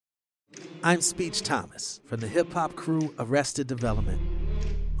I'm Speech Thomas from the hip-hop crew Arrested Development.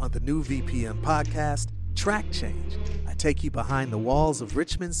 On the new VPM podcast, Track Change, I take you behind the walls of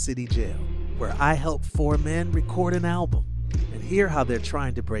Richmond City Jail, where I help 4 men record an album and hear how they're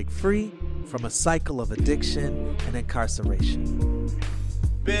trying to break free from a cycle of addiction and incarceration.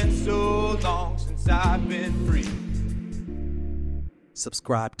 Been so long since I've been free.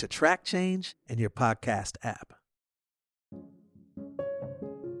 Subscribe to Track Change in your podcast app.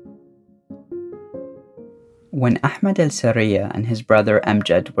 When Ahmed Alsrya and his brother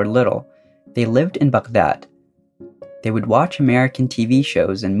Amjad were little, they lived in Baghdad. They would watch American TV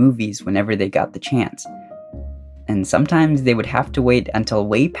shows and movies whenever they got the chance. And sometimes they would have to wait until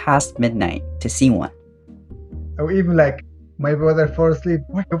way past midnight to see one. Or even like, my brother fall asleep,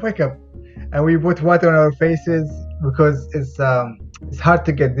 wake up. And we put water on our faces because it's hard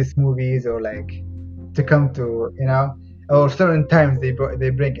to get these movies or like to come to, or certain times they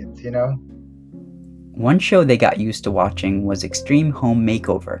bring it, One show they got used to watching was Extreme Home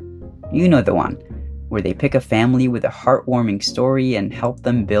Makeover. You know the one, where they pick a family with a heartwarming story and help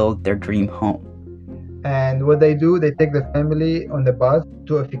them build their dream home. And what they do, they take the family on the bus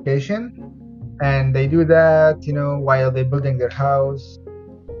to a vacation, and they do that, while they're building their house.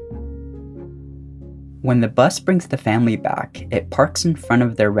 When the bus brings the family back, it parks in front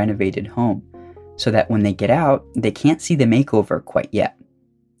of their renovated home, so that when they get out, they can't see the makeover quite yet.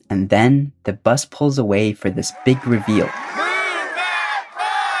 And then the bus pulls away for this big reveal.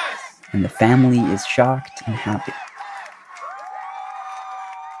 And the family is shocked and happy.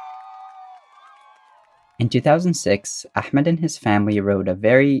 In 2006, Ahmed and his family rode a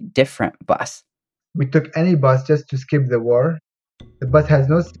very different bus. We took any bus just to skip the war. The bus has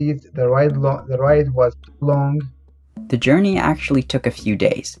no seats, the ride was long. The journey actually took a few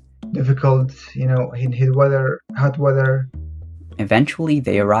days. Difficult, in hot weather. Eventually,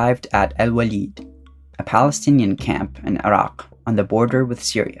 they arrived at Al Walid, a Palestinian camp in Iraq on the border with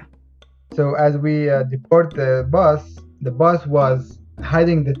Syria. So as we deport the bus was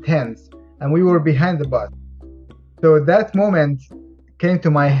hiding the tents, and we were behind the bus. So that moment came to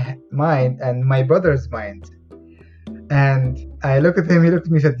my mind and my brother's mind. And I looked at him, he looked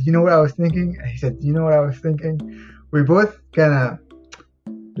at me and said, "You know what I was thinking?" And he said, "You know what I was thinking?" We both kind of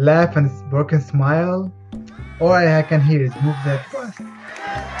laugh and broken smile. All I can hear is, "Move that bus.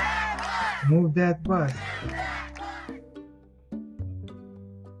 Move that bus."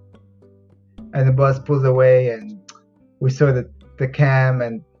 And the bus pulls away, and we saw the camp,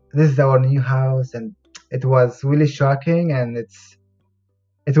 and this is our new house, and it was really shocking, and it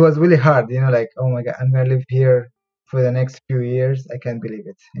was really hard, like, oh my God, I'm gonna live here for the next few years. I can't believe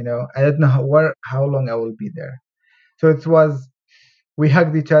it, I don't know how long I will be there. So we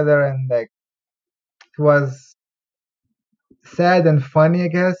hugged each other, and like, it was sad and funny, I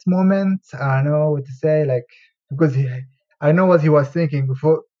guess, moment. I don't know what to say, like, because I know what he was thinking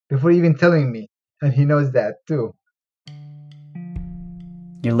before even telling me, and he knows that too.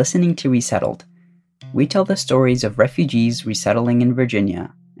 You're listening to Resettled. We tell the stories of refugees resettling in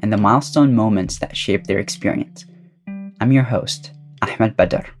Virginia and the milestone moments that shape their experience. I'm your host, Ahmed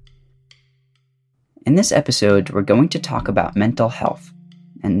Badr. In this episode, we're going to talk about mental health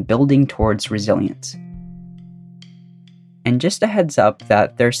and building towards resilience. And just a heads up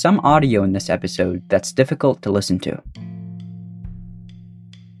that there's some audio in this episode that's difficult to listen to.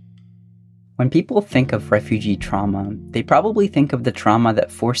 When people think of refugee trauma, they probably think of the trauma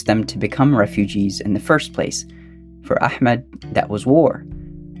that forced them to become refugees in the first place. For Ahmed, that was war.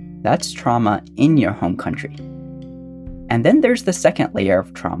 That's trauma in your home country. And then there's the second layer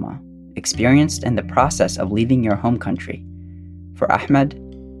of trauma, experienced in the process of leaving your home country. For Ahmed,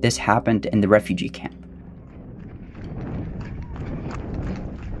 this happened in the refugee camp.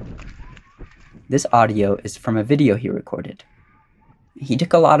 This audio is from a video he recorded. He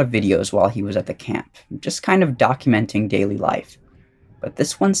took a lot of videos while he was at the camp, just kind of documenting daily life. But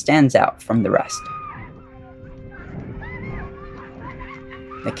this one stands out from the rest.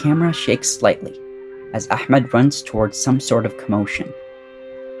 The camera shakes slightly as Ahmed runs towards some sort of commotion.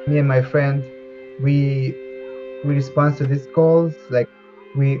 Me and my friend, we respond to these calls, like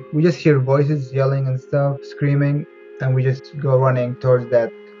we just hear voices yelling and stuff, screaming, and we just go running towards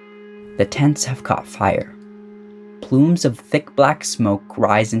that. The tents have caught fire. Plumes of thick black smoke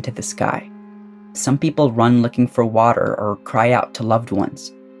rise into the sky. Some people run looking for water or cry out to loved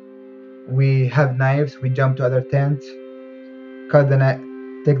ones. We have knives, we jump to other tents, cut the knife,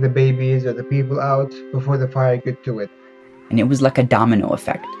 take the babies or the people out before the fire get to it. And it was like a domino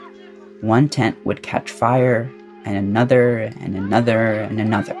effect. One tent would catch fire, and another, and another, and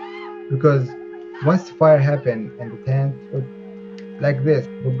another. Because once the fire happened and the tent would, like this,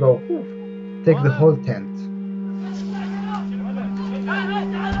 would go poof, take the whole tent.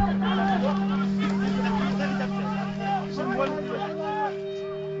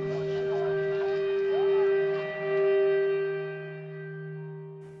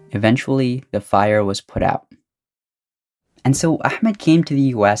 Eventually, the fire was put out. And so Ahmed came to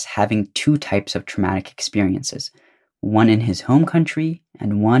the US having two types of traumatic experiences, one in his home country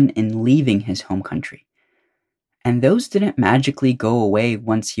and one in leaving his home country. And those didn't magically go away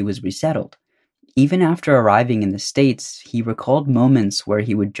once he was resettled. Even after arriving in the States, he recalled moments where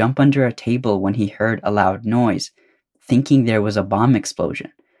he would jump under a table when he heard a loud noise, thinking there was a bomb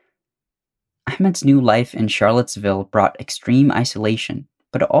explosion. Ahmed's new life in Charlottesville brought extreme isolation,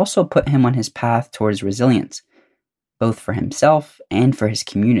 but it also put him on his path towards resilience, both for himself and for his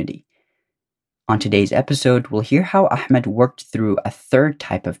community. On today's episode, we'll hear how Ahmed worked through a third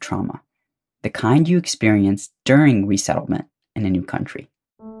type of trauma, the kind you experience during resettlement in a new country.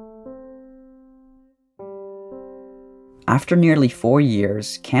 After nearly 4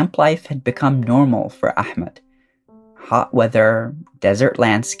 years, camp life had become normal for Ahmed. Hot weather, desert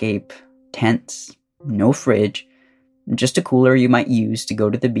landscape, tents, no fridge, just a cooler you might use to go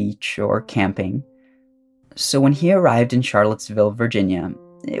to the beach or camping. So when he arrived in Charlottesville, Virginia,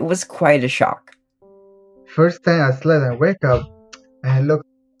 it was quite a shock. First time I slept and wake up and I looked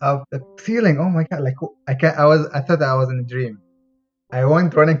up at the ceiling. Oh my god! Like I thought I was in a dream. I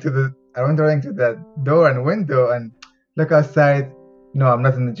went running to the door and window and look outside. No, I'm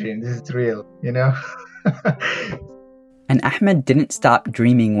not in a dream. This is real. And Ahmed didn't stop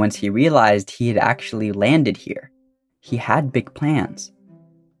dreaming once he realized he had actually landed here. He had big plans.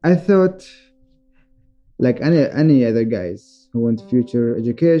 I thought, like any other guys who want future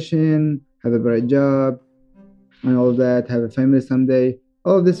education, have a better job, and all that, have a family someday.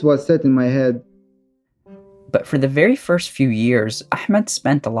 All of this was set in my head. But for the very first few years, Ahmed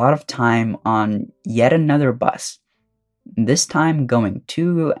spent a lot of time on yet another bus, this time going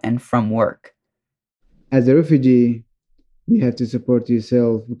to and from work. As a refugee, you have to support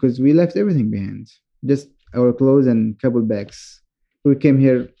yourself because we left everything behind. Just our clothes and couple bags. We came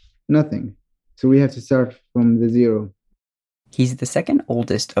here, nothing. So we have to start from the zero. He's the second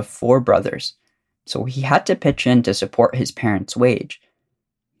oldest of 4 brothers, so he had to pitch in to support his parents' wage.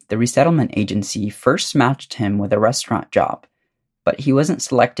 The resettlement agency first matched him with a restaurant job, but he wasn't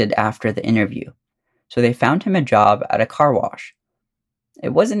selected after the interview, so they found him a job at a car wash. It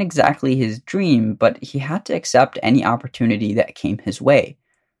wasn't exactly his dream, but he had to accept any opportunity that came his way.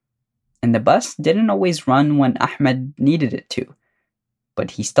 And the bus didn't always run when Ahmed needed it to, but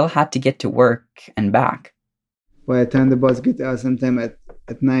he still had to get to work and back. By the time the bus gets out sometime at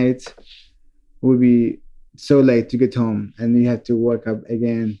night, it would be so late to get home, and you have to wake up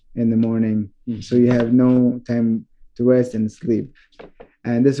again in the morning. So you have no time to rest and sleep.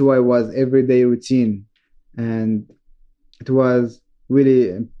 And this is why it was everyday routine. And it was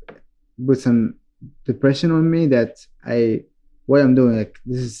really put some depression on me that what I'm doing, like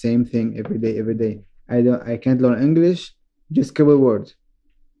this is the same thing every day. I can't learn English, just a couple words.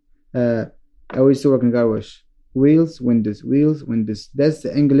 I used to work in car wash. Wheels, windows. That's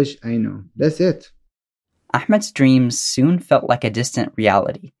the English I know. That's it. Ahmed's dreams soon felt like a distant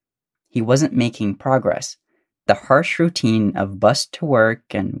reality. He wasn't making progress. The harsh routine of bus to work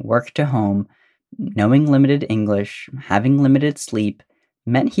and work to home, knowing limited English, having limited sleep,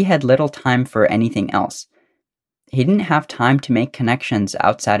 meant he had little time for anything else. He didn't have time to make connections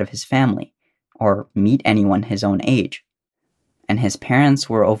outside of his family, or meet anyone his own age. And his parents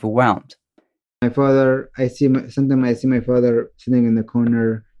were overwhelmed. My father, sometimes I see my father sitting in the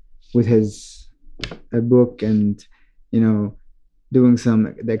corner with a book and, doing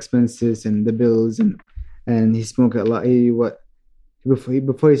the expenses and the bills and he smoked a lot.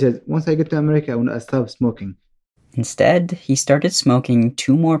 Before he said, once I get to America, I want to stop smoking. Instead, he started smoking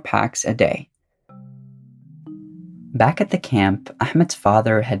 2 more packs a day. Back at the camp, Ahmed's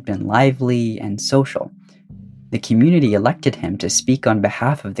father had been lively and social. The community elected him to speak on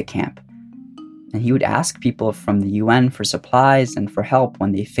behalf of the camp, and he would ask people from the UN for supplies and for help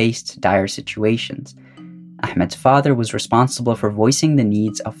when they faced dire situations. Ahmed's father was responsible for voicing the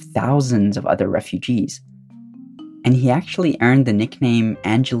needs of thousands of other refugees. And he actually earned the nickname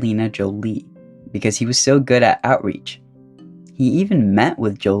Angelina Jolie because he was so good at outreach. He even met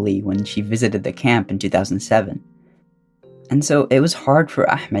with Jolie when she visited the camp in 2007. And so it was hard for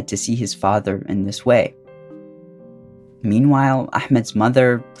Ahmed to see his father in this way. Meanwhile, Ahmed's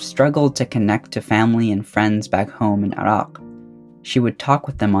mother struggled to connect to family and friends back home in Iraq. She would talk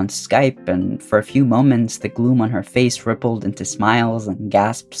with them on Skype, and for a few moments the gloom on her face rippled into smiles and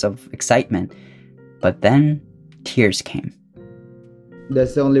gasps of excitement. But then, tears came.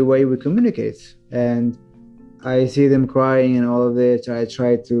 That's the only way we communicate. And I see them crying and all of it. I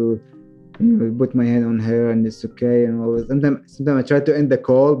try to put my hand on her and it's okay and all that. Sometimes I try to end the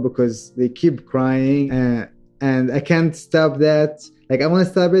call because they keep crying and I can't stop that. Like I want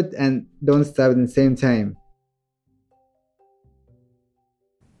to stop it and don't stop it at the same time.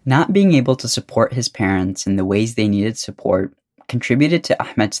 Not being able to support his parents in the ways they needed support contributed to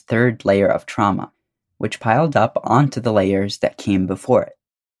Ahmed's third layer of trauma, which piled up onto the layers that came before it.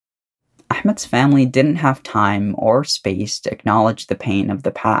 Ahmed's family didn't have time or space to acknowledge the pain of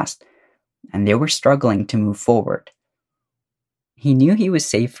the past, and they were struggling to move forward. He knew he was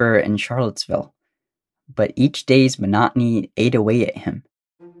safer in Charlottesville, but each day's monotony ate away at him.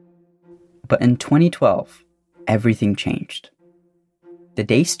 But in 2012, everything changed. The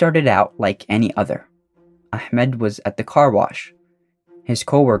day started out like any other. Ahmed was at the car wash. His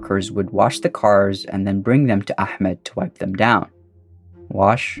co-workers would wash the cars and then bring them to Ahmed to wipe them down.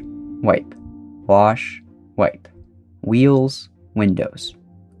 Wash, wipe. Wash, wipe. Wheels, windows.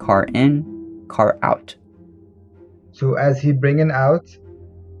 Car in, car out. So as he bring it out,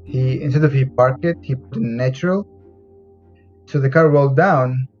 instead of he park it, he put it in natural. So the car rolled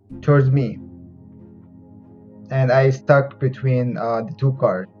down towards me. And I stuck between the two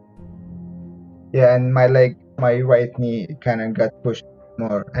cars. Yeah, and my right knee kind of got pushed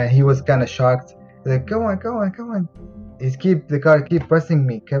more. And he was kind of shocked. Like, come on. The car keep pressing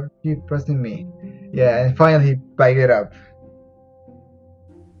me. Yeah, and finally he backed it up.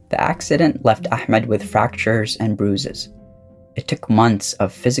 The accident left Ahmed with fractures and bruises. It took months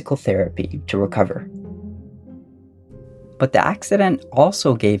of physical therapy to recover. But the accident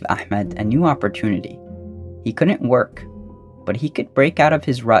also gave Ahmed a new opportunity. He couldn't work, but he could break out of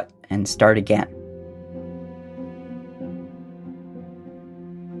his rut and start again.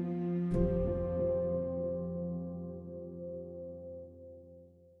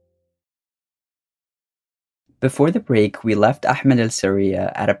 Before the break, we left Ahmed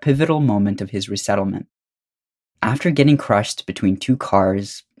Alsrya at a pivotal moment of his resettlement. After getting crushed between two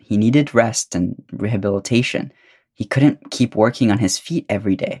cars, he needed rest and rehabilitation. He couldn't keep working on his feet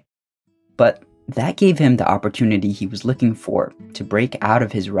every day. But that gave him the opportunity he was looking for to break out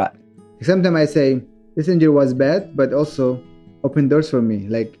of his rut. Sometimes I say, this injury was bad, but also opened doors for me.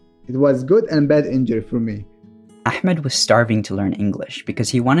 Like, it was good and bad injury for me. Ahmed was starving to learn English because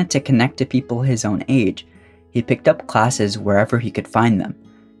he wanted to connect to people his own age. He picked up classes wherever he could find them.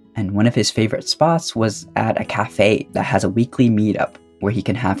 And one of his favorite spots was at a cafe that has a weekly meetup where he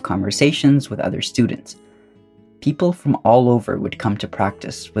can have conversations with other students. People from all over would come to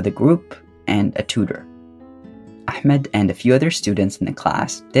practice with a group and a tutor. Ahmed and a few other students in the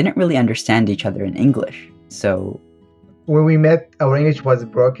class didn't really understand each other in English, so when we met, our English was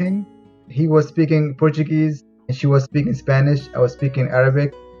broken. He was speaking Portuguese, and she was speaking Spanish. I was speaking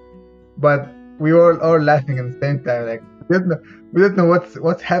Arabic, but we were all laughing at the same time. Like we don't know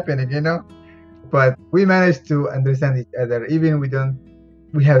what's happening, But we managed to understand each other, even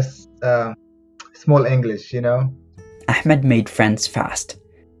we have small English, Ahmed made friends fast.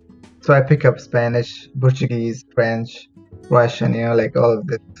 So I pick up Spanish, Portuguese, French, Russian, like all of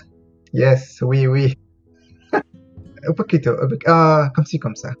it. Yes, oui. Un poquito.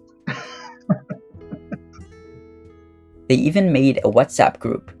 Comme ça. They even made a WhatsApp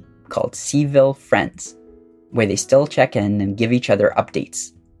group called Seville Friends, where they still check in and give each other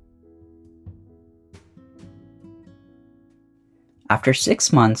updates. After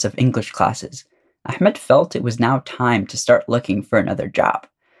 6 months of English classes, Ahmed felt it was now time to start looking for another job.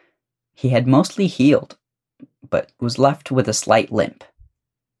 He had mostly healed, but was left with a slight limp.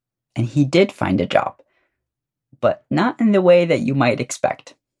 And he did find a job, but not in the way that you might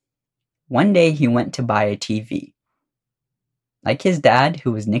expect. One day he went to buy a TV. Like his dad,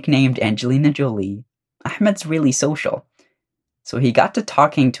 who was nicknamed Angelina Jolie, Ahmed's really social. So he got to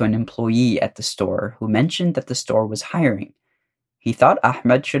talking to an employee at the store who mentioned that the store was hiring. He thought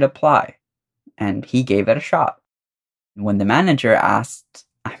Ahmed should apply, and he gave it a shot. When the manager asked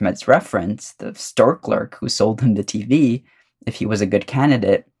Ahmed's reference, the store clerk who sold him the TV, if he was a good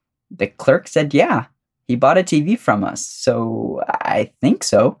candidate, the clerk said, yeah, he bought a TV from us, so I think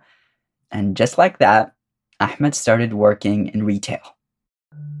so. And just like that, Ahmed started working in retail.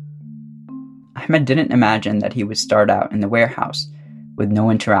 Ahmed didn't imagine that he would start out in the warehouse, with no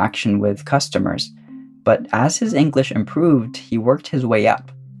interaction with customers, but as his English improved, he worked his way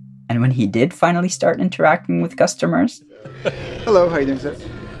up. And when he did finally start interacting with customers... Hello, how are you doing, sir?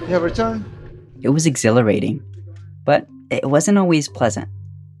 You have a return? It was exhilarating, but it wasn't always pleasant.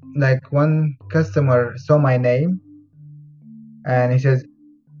 Like one customer saw my name, and he says,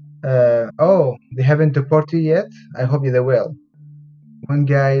 oh, they haven't deported you yet? I hope they will. One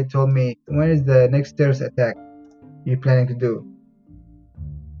guy told me, when is the next terrorist attack you planning to do?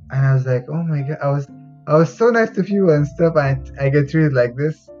 And I was like, oh my God, I was so nice to people and stuff, and I get treated like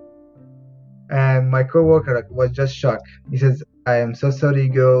this. And my coworker was just shocked. He says, I am so sorry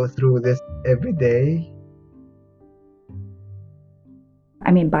you go through this every day.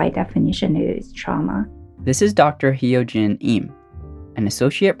 I mean, by definition, it is trauma. This is Dr. Hyojin Im, an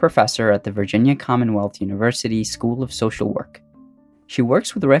associate professor at the Virginia Commonwealth University School of Social Work. She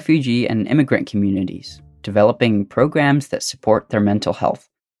works with refugee and immigrant communities, developing programs that support their mental health.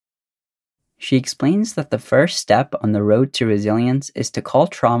 She explains that the first step on the road to resilience is to call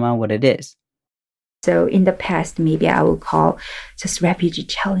trauma what it is. So in the past, maybe I would call just refugee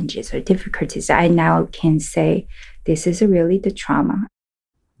challenges or difficulties. I now can say this is really the trauma.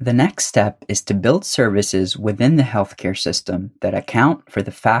 The next step is to build services within the healthcare system that account for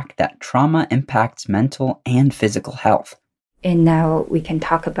the fact that trauma impacts mental and physical health. And now we can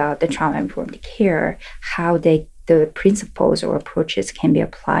talk about the trauma-informed care, how the principles or approaches can be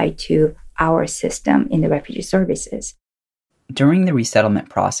applied to our system in the refugee services. During the resettlement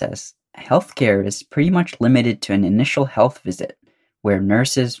process, healthcare is pretty much limited to an initial health visit, where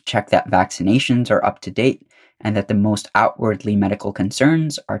nurses check that vaccinations are up to date and that the most outwardly medical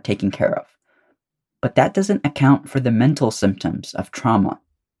concerns are taken care of. But that doesn't account for the mental symptoms of trauma.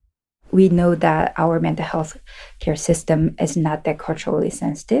 We know that our mental health care system is not that culturally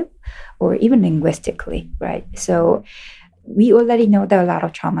sensitive or even linguistically, right? So we already know that a lot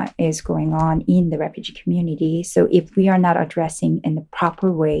of trauma is going on in the refugee community. So if we are not addressing in the proper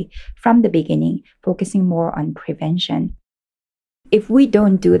way from the beginning, focusing more on prevention, if we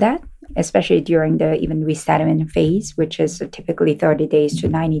don't do that, especially during the even resettlement phase, which is typically 30 days to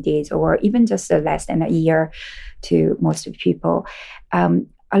 90 days, or even just less than a year to most of the people,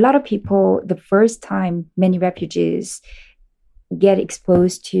 a lot of people, the first time many refugees get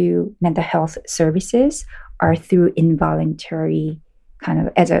exposed to mental health services are through involuntary,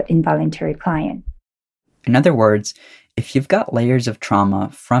 as an involuntary client. In other words, if you've got layers of trauma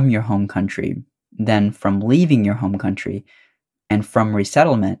from your home country, then from leaving your home country, and from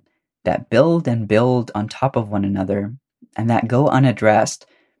resettlement that build and build on top of one another and that go unaddressed,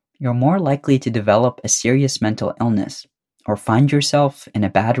 you're more likely to develop a serious mental illness or find yourself in a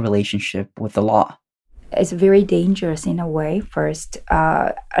bad relationship with the law. It's very dangerous in a way. First,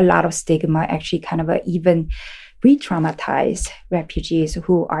 a lot of stigma actually even re-traumatize refugees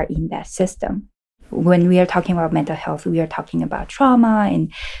who are in that system. When we are talking about mental health, we are talking about trauma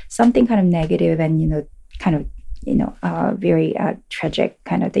and something kind of negative and, very tragic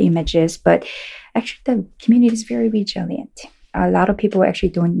the images. But actually, the community is very resilient. A lot of people actually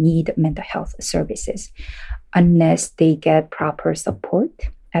don't need mental health services unless they get proper support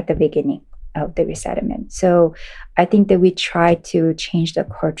at the beginning of the resettlement. So I think that we try to change the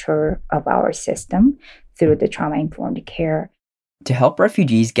culture of our system through the trauma-informed care. To help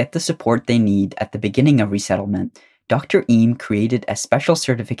refugees get the support they need at the beginning of resettlement, Dr. Im created a special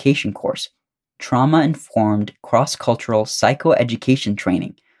certification course, Trauma-Informed Cross-Cultural Psychoeducation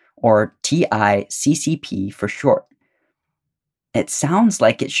Training, or TICCP for short. It sounds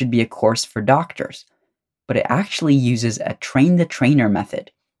like it should be a course for doctors, but it actually uses a train-the-trainer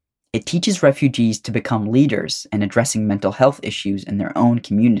method. It teaches refugees to become leaders in addressing mental health issues in their own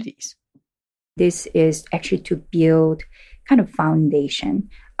communities. This is actually to build foundation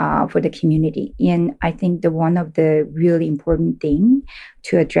for the community. And I think one of the really important thing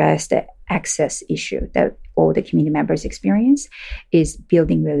to address the access issue that all the community members experience is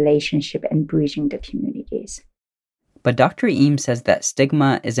building relationship and bridging the communities. But Dr. Im says that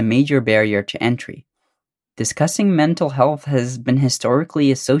stigma is a major barrier to entry. Discussing mental health has been historically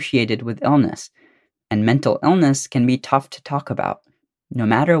associated with illness, and mental illness can be tough to talk about, no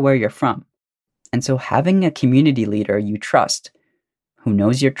matter where you're from. And so having a community leader you trust, who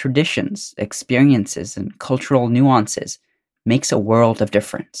knows your traditions, experiences, and cultural nuances, makes a world of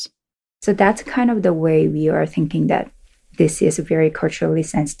difference. So that's the way we are thinking that this is very culturally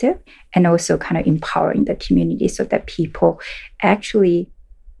sensitive and also empowering the community so that people actually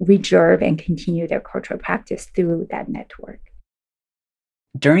reserve and continue their cultural practice through that network.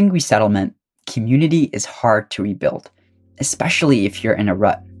 During resettlement, community is hard to rebuild, especially if you're in a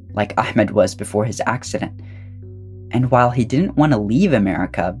rut, like Ahmed was before his accident. And while he didn't want to leave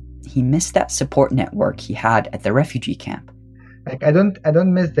America, he missed that support network he had at the refugee camp. I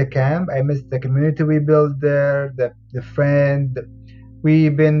don't miss the camp. I miss the community we built there, the friend.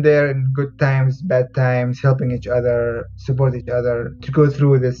 We've been there in good times, bad times, helping each other, support each other to go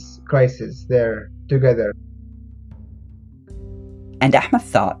through this crisis there together. And Ahmed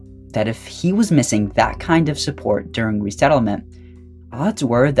thought that if he was missing that kind of support during resettlement, odds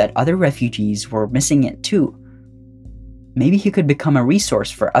were that other refugees were missing it too. Maybe he could become a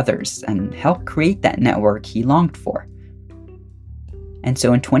resource for others and help create that network he longed for. And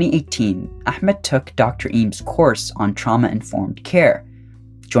so in 2018, Ahmed took Dr. Eames' course on trauma-informed care,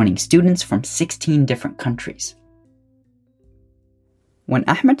 joining students from 16 different countries. When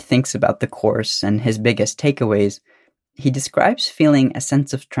Ahmed thinks about the course and his biggest takeaways, he describes feeling a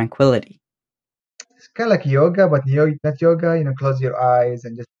sense of tranquility. It's kind of like yoga, but not yoga. Close your eyes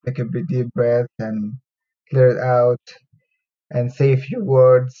and just take a big deep breath and clear it out and say a few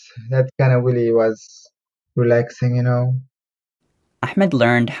words. That kind of really was relaxing. Ahmed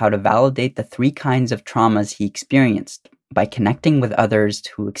learned how to validate the 3 kinds of traumas he experienced by connecting with others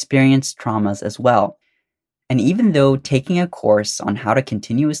who experienced traumas as well. And even though taking a course on how to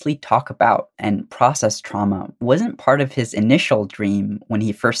continuously talk about and process trauma wasn't part of his initial dream when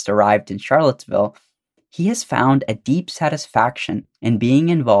he first arrived in Charlottesville, he has found a deep satisfaction in being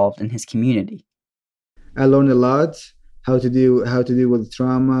involved in his community. I learned a lot how to deal with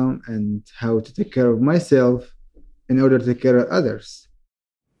trauma and how to take care of myself in order to take care of others.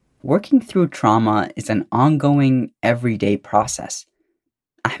 Working through trauma is an ongoing, everyday process.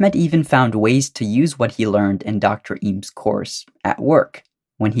 Ahmed even found ways to use what he learned in Dr. Eames' course at work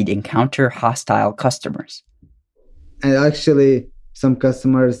when he'd encounter hostile customers. And actually, some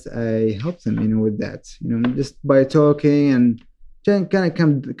customers, I helped them, with that, just by talking and trying to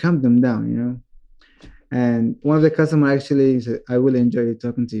kind of calm them down, And one of the customers actually said, "I really enjoy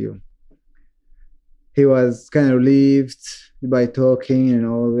talking to you." He was kind of relieved by talking and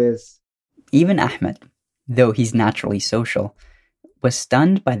all this. Even Ahmed, though he's naturally social, was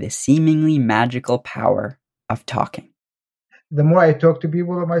stunned by the seemingly magical power of talking. The more I talk to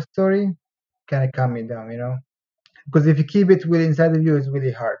people about my story, kind of calm me down, Because if you keep it really inside of you, it's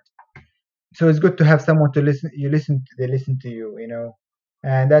really hard. So it's good to have someone to listen. They listen to you,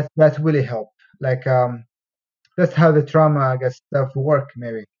 and that's really helped. Like that's how the trauma, stuff work.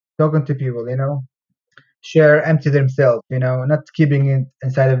 Maybe talking to people, share, empty themselves, not keeping it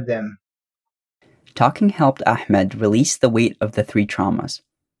inside of them. Talking helped Ahmed release the weight of the 3 traumas,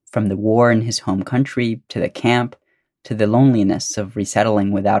 from the war in his home country to the camp to the loneliness of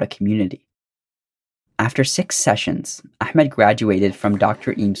resettling without a community. After 6 sessions, Ahmed graduated from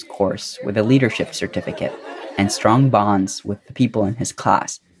Dr. Eames' course with a leadership certificate and strong bonds with the people in his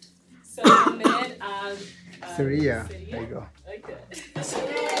class. Syria. There you go.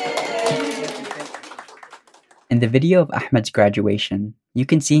 In the video of Ahmed's graduation, you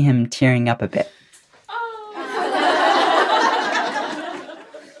can see him tearing up a bit.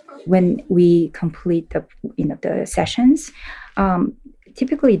 When we complete the sessions,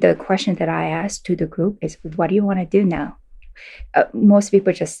 typically the question that I ask to the group is, "What do you want to do now?" Most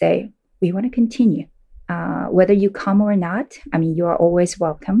people just say, "We want to continue." Whether you come or not, you are always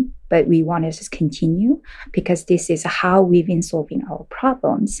welcome, but we want to just continue because this is how we've been solving our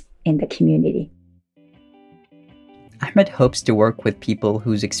problems in the community. Ahmed hopes to work with people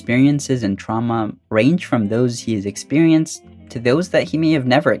whose experiences and trauma range from those he has experienced to those that he may have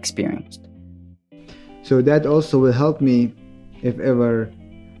never experienced. So that also will help me if ever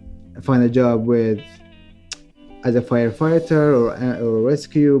I find a job as a firefighter or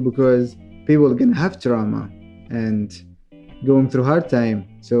rescue, because people are going to have trauma and going through hard time.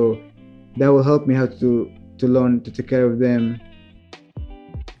 So that will help me how to learn to take care of them.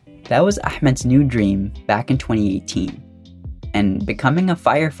 That was Ahmed's new dream back in 2018. And becoming a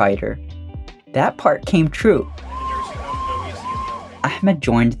firefighter, that part came true. Ahmed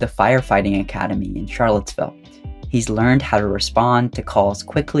joined the firefighting academy in Charlottesville. He's learned how to respond to calls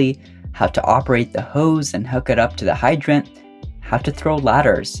quickly, how to operate the hose and hook it up to the hydrant, how to throw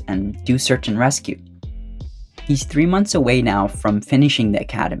ladders and do search and rescue. He's 3 months away now from finishing the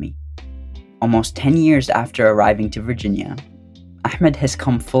academy. Almost 10 years after arriving to Virginia, Ahmed has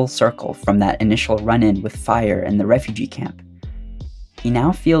come full circle from that initial run-in with fire in the refugee camp. He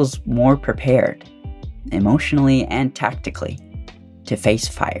now feels more prepared, emotionally and tactically, to face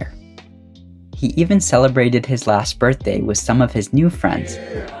fire. He even celebrated his last birthday with some of his new friends,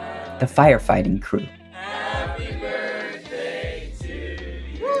 the firefighting crew. Happy birthday to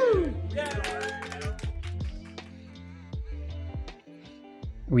you.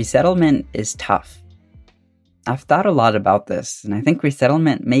 Resettlement is tough. I've thought a lot about this, and I think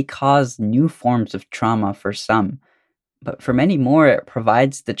resettlement may cause new forms of trauma for some, but for many more, it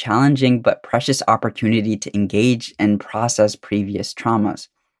provides the challenging but precious opportunity to engage and process previous traumas.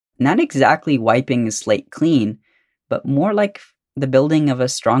 Not exactly wiping a slate clean, but more like the building of a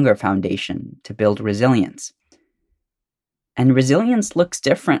stronger foundation to build resilience. And resilience looks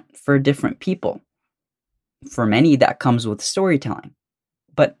different for different people. For many, that comes with storytelling,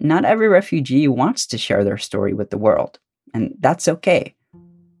 But not every refugee wants to share their story with the world, and that's okay.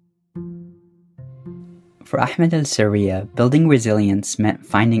 For Ahmed Alsrya, building resilience meant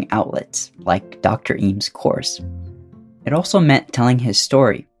finding outlets, like Dr. Eames' course. It also meant telling his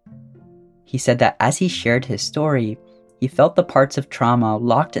story. He said that as he shared his story, he felt the parts of trauma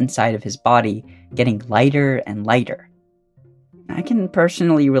locked inside of his body getting lighter and lighter. I can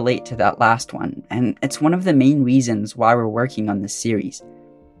personally relate to that last one, and it's one of the main reasons why we're working on this series.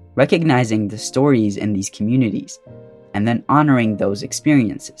 Recognizing the stories in these communities, and then honoring those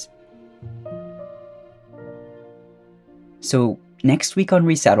experiences. So, next week on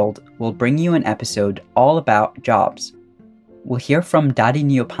Resettled, we'll bring you an episode all about jobs. We'll hear from Dadi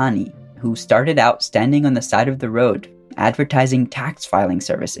Nyopani, who started out standing on the side of the road, advertising tax filing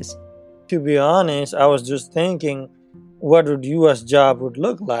services. To be honest, I was just thinking what would U.S. job would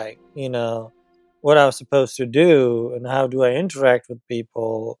look like, what I was supposed to do, and how do I interact with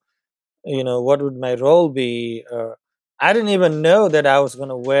people, what would my role be. I didn't even know that I was going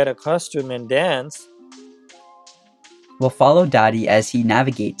to wear a costume and dance. We'll follow Dadi as he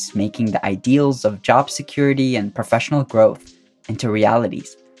navigates making the ideals of job security and professional growth into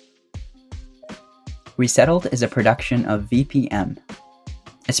realities. Resettled is a production of VPM.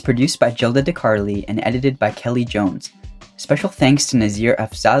 It's produced by Gilda DeCarli and edited by Kelly Jones. Special thanks to Nazir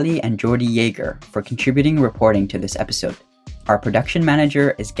Afzali and Jordi Yeager for contributing reporting to this episode. Our production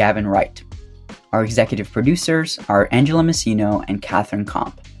manager is Gavin Wright. Our executive producers are Angela Messino and Catherine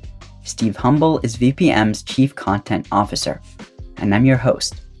Comp. Steve Humble is VPM's Chief Content Officer. And I'm your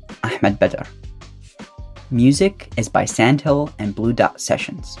host, Ahmed Badr. Music is by Sandhill and Blue Dot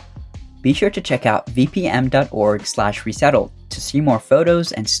Sessions. Be sure to check out vpm.org/resettled to see more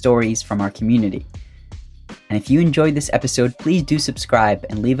photos and stories from our community. And if you enjoyed this episode, please do subscribe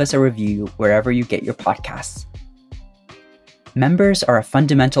and leave us a review wherever you get your podcasts. Members are a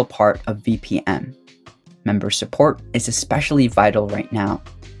fundamental part of VPM. Member support is especially vital right now.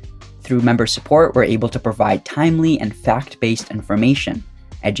 Through member support, we're able to provide timely and fact-based information,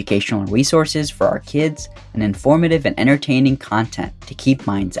 educational resources for our kids, and informative and entertaining content to keep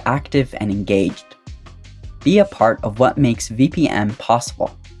minds active and engaged. Be a part of what makes VPM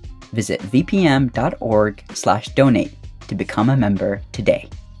possible. Visit vpm.org/donate to become a member today.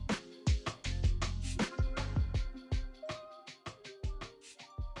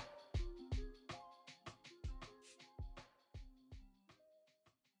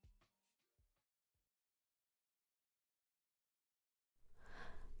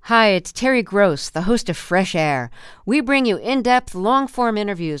 Hi, it's Terry Gross, the host of Fresh Air. We bring you in-depth, long-form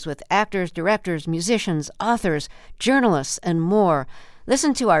interviews with actors, directors, musicians, authors, journalists, and more.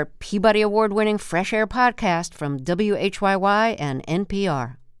 Listen to our Peabody Award-winning Fresh Air podcast from WHYY and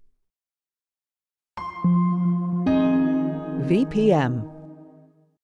NPR. VPM,